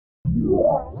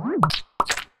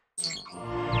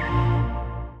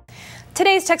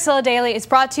Today's Tekzilla Daily is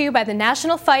brought to you by the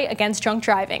national fight against drunk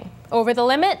driving. Over the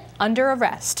limit, under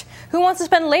arrest. Who wants to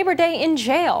spend Labor Day in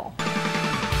jail?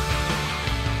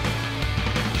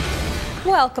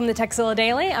 Welcome to Tekzilla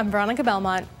Daily. I'm Veronica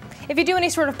Belmont. If you do any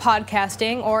sort of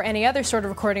podcasting or any other sort of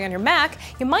recording on your Mac,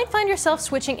 you might find yourself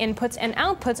switching inputs and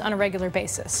outputs on a regular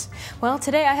basis. Well,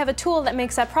 today I have a tool that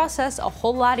makes that process a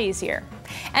whole lot easier.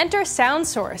 Enter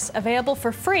SoundSource, available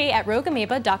for free at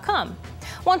rogueamoeba.com.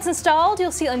 Once installed, you'll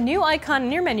see a new icon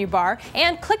in your menu bar,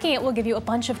 and clicking it will give you a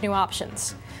bunch of new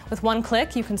options. With one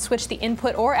click, you can switch the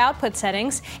input or output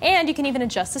settings, and you can even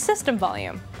adjust the system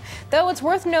volume. Though it's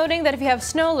worth noting that if you have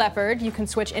Snow Leopard, you can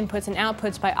switch inputs and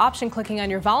outputs by option clicking on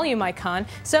your volume icon,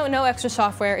 so no extra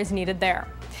software is needed there.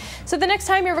 So the next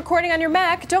time you're recording on your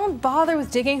Mac, don't bother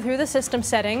with digging through the system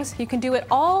settings. You can do it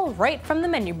all right from the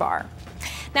menu bar.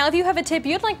 Now, if you have a tip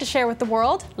you'd like to share with the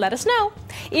world, let us know.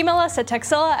 Email us at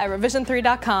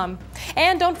tekzilla@revision3.com.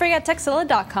 And don't forget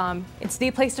tekzilla.com. It's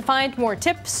the place to find more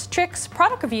tips, tricks,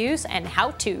 product reviews, and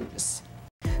how-tos.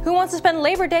 Who wants to spend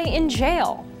Labor Day in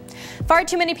jail? Far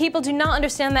too many people do not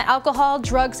understand that alcohol,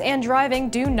 drugs, and driving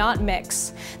do not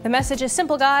mix. The message is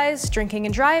simple, guys. Drinking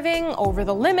and driving, over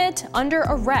the limit, under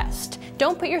arrest.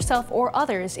 Don't put yourself or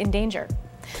others in danger.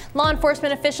 Law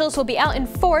enforcement officials will be out in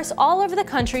force all over the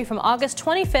country from August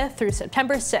 25th through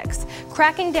September 6th,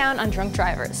 cracking down on drunk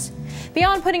drivers.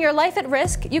 Beyond putting your life at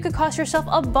risk, you could cost yourself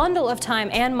a bundle of time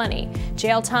and money.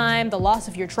 Jail time, the loss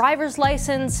of your driver's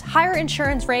license, higher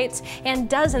insurance rates, and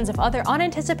dozens of other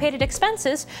unanticipated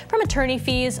expenses from attorney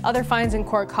fees, other fines and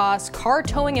court costs, car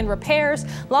towing and repairs,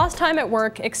 lost time at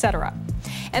work, etc.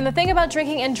 And the thing about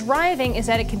drinking and driving is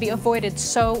that it can be avoided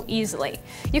so easily.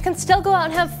 You can still go out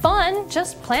and have fun,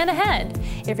 just plan ahead.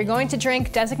 If you're going to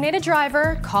drink, designate a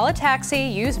driver, call a taxi,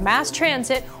 use mass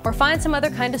transit, or find some other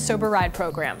kind of sober ride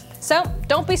program. So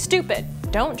don't be stupid.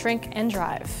 Don't drink and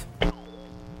drive.